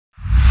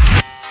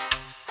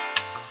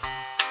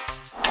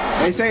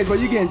Hey, Sage, bro,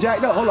 you getting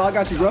jacked up. Hold on, I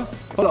got you, bro.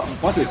 Hold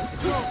on, watch this.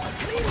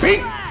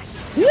 Beat!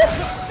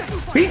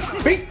 Beat!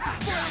 Beat!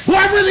 Boy,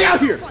 I'm really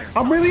out here.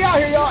 I'm really out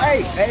here, y'all.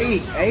 Hey, hey,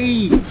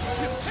 hey. Oh,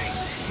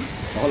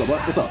 hold on,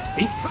 what? What's up?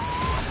 Beat.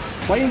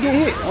 Why you ain't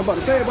getting hit? I'm about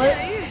to say it, boy.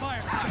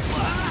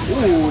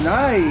 Ooh,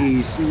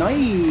 nice,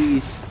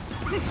 nice.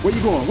 Where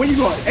you going? Where you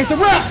going? It's a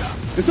wrap!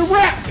 It's a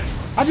wrap!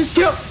 I just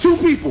killed 2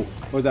 people.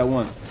 Or was that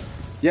 1?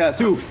 Yeah,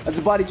 2. That's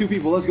a body 2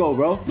 people. Let's go,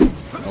 bro.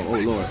 Oh,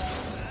 Lord.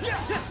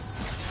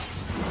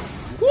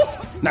 Woo!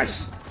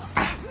 Nice.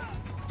 Ah.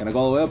 Can I go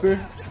all the way up here?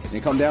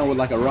 And come down with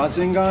like a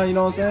Rasengan, you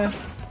know what I'm saying?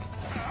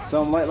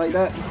 Something like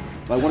that.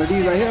 Like one of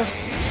these right here.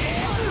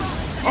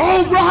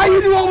 Oh, bro, how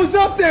you knew I was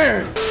up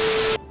there?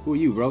 Who are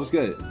you, bro? What's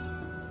good?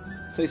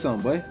 Say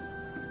something, boy.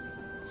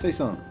 Say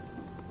something.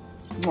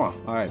 Mwah.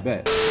 All right,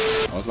 bet.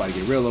 I was about to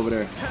get real over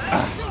there.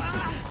 Ah.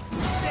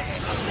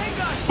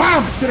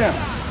 Bam! Sit down.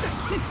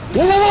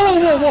 Whoa, whoa, whoa,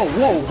 whoa, whoa,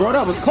 whoa, bro,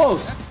 that was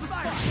close.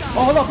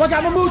 Oh, hold up, I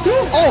got my move too.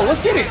 Oh,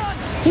 let's get it.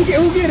 Who get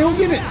it? Who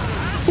get it?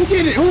 Who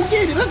get it? Who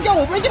get it? Let's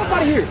go, man. Get up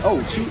out of here.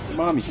 Oh, shoot,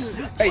 mommy.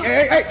 Hey,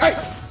 hey, hey, hey.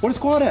 What is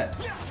squad at?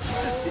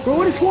 Bro,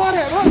 what is squad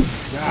at, bro?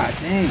 God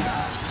dang.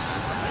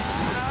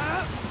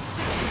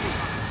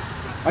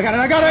 I got it,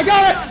 I got it, I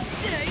got it.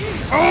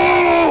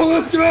 Oh,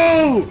 let's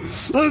go.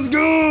 Let's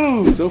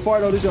go. So far,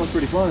 though, this jump's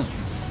pretty fun.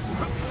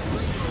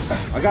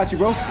 I got you,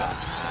 bro.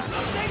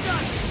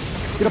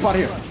 Get up out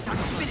of here.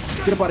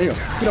 Get up out of here.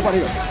 Get up out of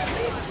here.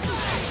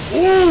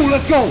 Ooh,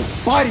 let's go.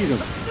 Body them.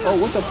 Oh,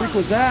 what the freak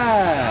was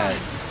that?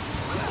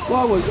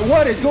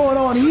 What is going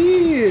on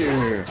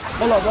here?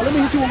 Hold up, bro. Let me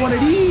hit you with one of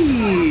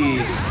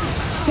these.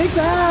 Take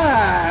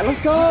that.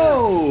 Let's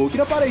go.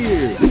 Get up out of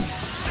here.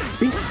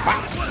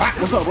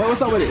 What's up, bro?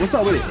 What's up with it? What's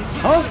up with it?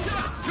 Huh?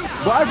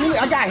 Bro,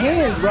 I got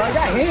hands, bro. I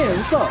got hands.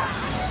 What's up?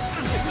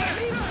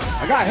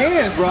 I got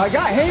hands, bro. I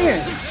got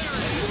hands.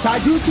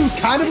 Taijutsu's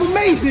kind of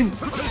amazing.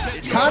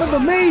 It's kind of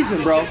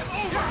amazing, bro.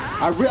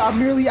 I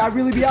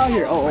really be out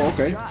here. Oh,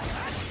 okay.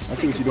 I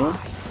see what you're doing.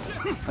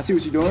 I see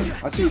what you're doing.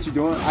 I see what you're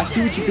doing. I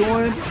see what you're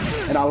doing.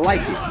 And I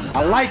like it.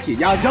 I like it.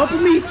 Y'all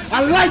jumping me?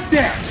 I like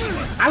that.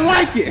 I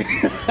like it.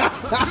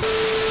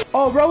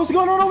 Oh, bro, what's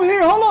going on over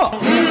here? Hold up.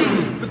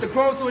 Put the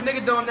chrome to a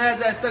nigga don't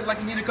ass stuck like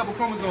you need a couple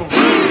chromosomes.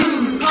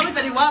 Call me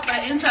Betty Wap, but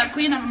I ain't trap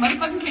queen. I'm a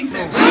motherfucking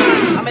kingpin.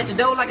 I'm at your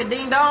door like a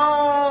ding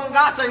dong.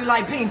 I serve you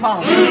like ping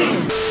pong.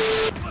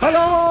 Hello.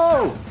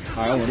 All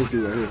right, I want this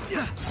dude right here.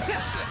 Yeah.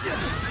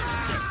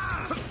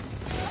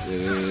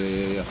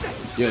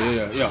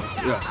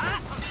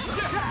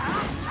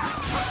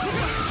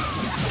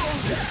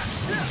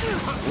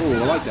 Oh,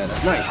 I like that.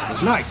 That's nice.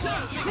 That's nice.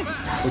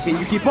 But can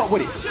you keep up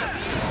with it?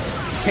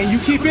 Can you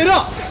keep it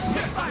up?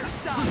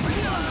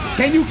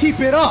 Can you keep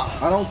it up?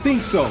 I don't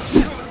think so.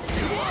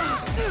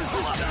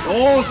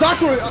 Oh,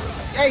 Sakura.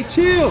 Hey,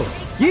 chill.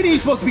 You ain't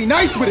supposed to be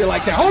nice with it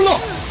like that. Hold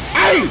up.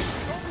 Hey.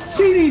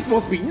 She ain't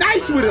supposed to be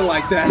nice with it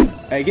like that.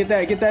 Hey, get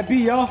that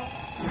B, y'all.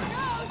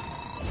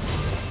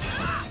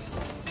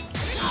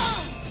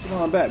 Come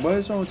on back, boy.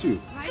 What's wrong with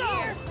you?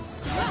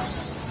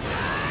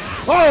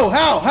 Oh,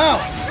 how?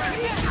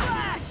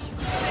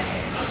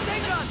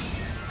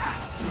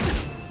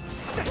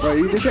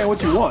 Bro, this ain't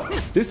what you want.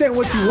 This ain't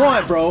what you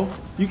want, bro.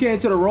 You came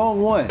to the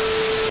wrong one.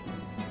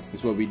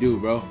 That's what we do,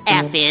 bro.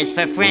 F is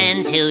for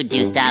friends who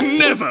do stuff.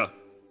 Never!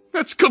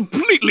 That's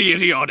completely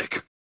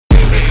idiotic. You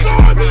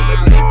are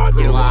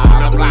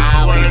the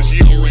flowers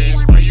you wish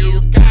for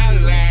you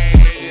can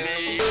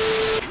lay.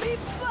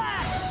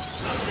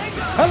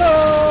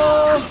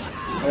 Hello!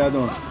 How y'all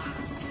doing? You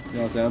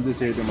know what I'm saying? I'm just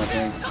here doing my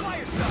thing.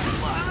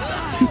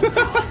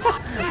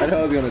 I know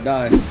I was gonna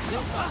die.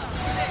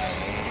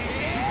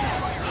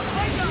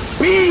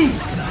 Wee!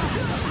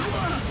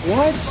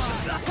 What?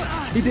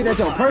 He did that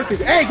job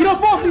perfect. Hey, get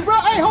up off me, bro!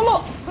 Hey, hold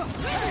up!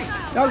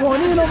 Y'all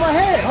going in on my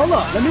head. Hold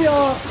up. Let me,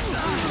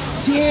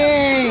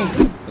 dang!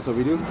 That's what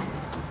we do?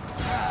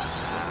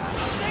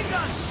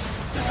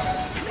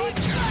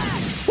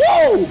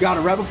 Whoa! Got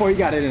it right before he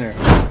got it in there.